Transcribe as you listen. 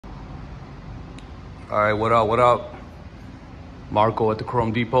All right, what up, what up? Marco at the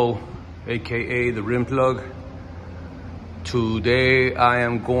Chrome Depot, AKA the Rim Plug. Today I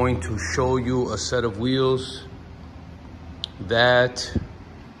am going to show you a set of wheels that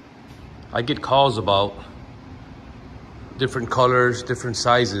I get calls about. Different colors, different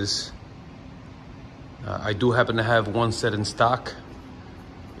sizes. I do happen to have one set in stock.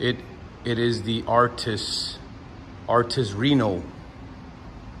 It is the Artis Reno.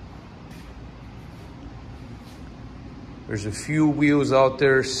 There's a few wheels out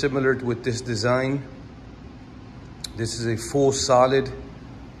there similar with this design. This is a full solid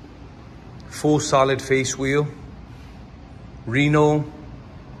face wheel. Reno.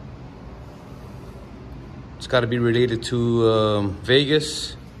 It's got to be related to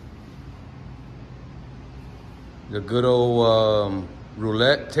Vegas. The good old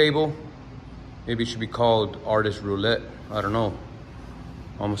roulette table. Maybe it should be called Artist Roulette. I don't know.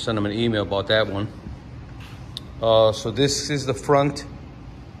 I'm gonna send them an email about that one. So this is the front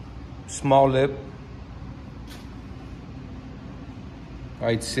small lip.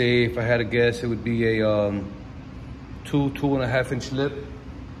 I'd say if I had to guess, it would be a 2.5 inch lip.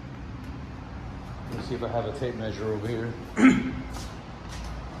 Let's see if I have a tape measure over here.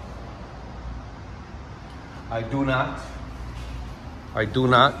 I do not,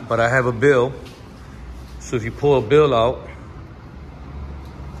 but I have a bill. So if you pull a bill out,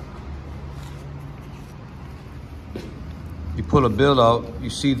 you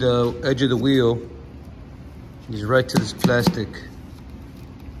see the edge of the wheel is right to this plastic.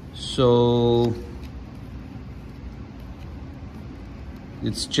 So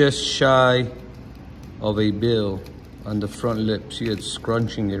it's just shy of a bill on the front lip. See, it's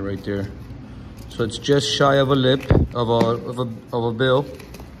scrunching it right there. So it's just shy of a lip of a bill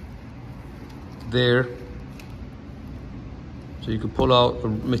there. So you can pull out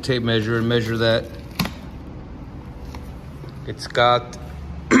a tape measure and measure that. It's got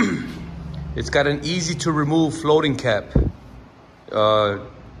an easy to remove floating cap,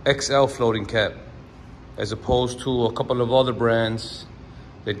 XL floating cap, as opposed to a couple of other brands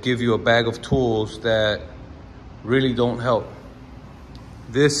that give you a bag of tools that really don't help.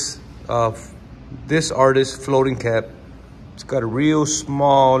 This Artist floating cap, it's got a real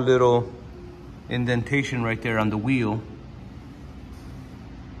small little indentation right there on the wheel.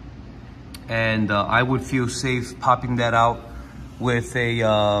 And I would feel safe popping that out with a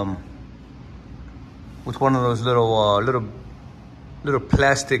with one of those little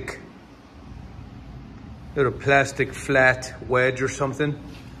plastic flat wedge or something.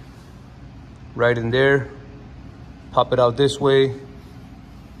 Right in there. Pop it out this way.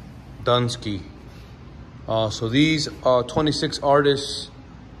 Dunsky. So these are 26 Artist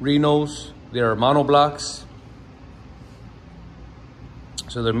Renos. They are monoblocks.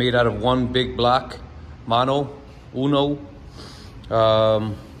 So they're made out of one big block, uno.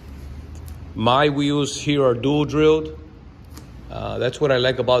 My wheels here are dual drilled. That's what I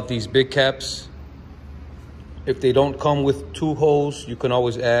like about these big caps. If they don't come with 2 holes, you can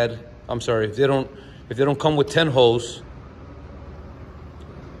always add. I'm sorry, if they don't come with 10 holes,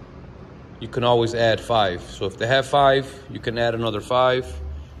 you can always add 5. So if they have 5, you can add another 5.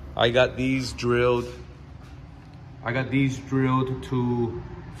 I got these drilled to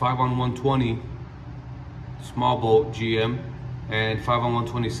 5-on-120 small bolt GM and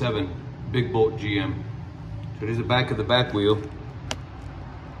 5-on-127 big bolt GM. So there's the back of the back wheel.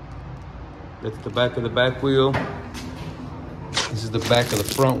 That's the back of the back wheel. This is the back of the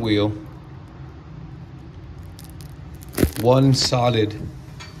front wheel. One solid.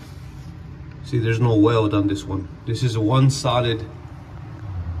 See, there's no weld on this one. This is a one solid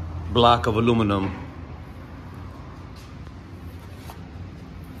block of aluminum.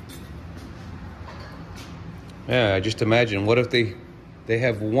 Yeah, just imagine, what if they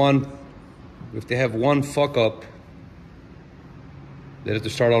have one fuck up, they have to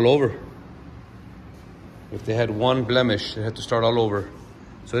start all over. If they had one blemish, they have to start all over.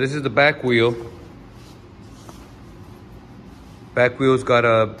 So this is the back wheel. Back wheel's got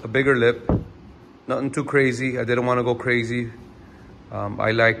a bigger lip. Nothing too crazy. I didn't want to go crazy.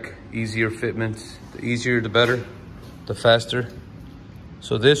 I like easier fitments. The easier, the better, the faster.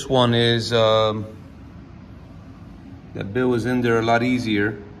 So this one is, that bill was in there a lot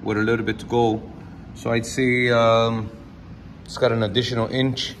easier with a little bit to go. So I'd say it's got an additional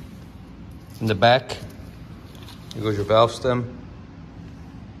inch in the back. Here goes your valve stem.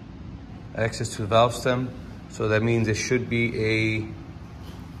 Access to the valve stem. So that means it should be a...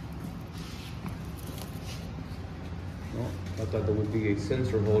 I thought there would be a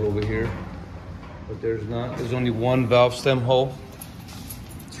sensor hole over here, but there's not. There's only one valve stem hole.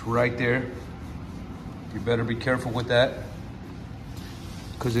 It's right there. You better be careful with that,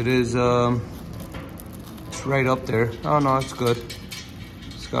 because it is, it's right up there. Oh no, it's good.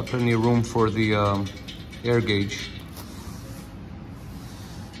 It's got plenty of room for the air gauge.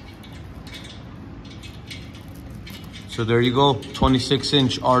 So there you go,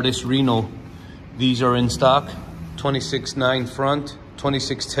 26-inch Artist Reno. These are in stock, 26.9 front,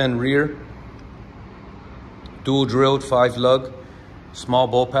 26.10 rear. Dual drilled, 5 lug, small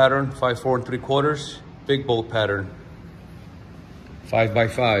bolt pattern, 5 4 3/4, big bolt pattern,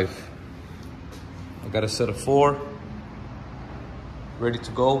 5x5. I got a set of 4 ready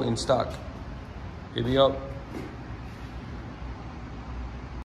to go in stock. Hit me up.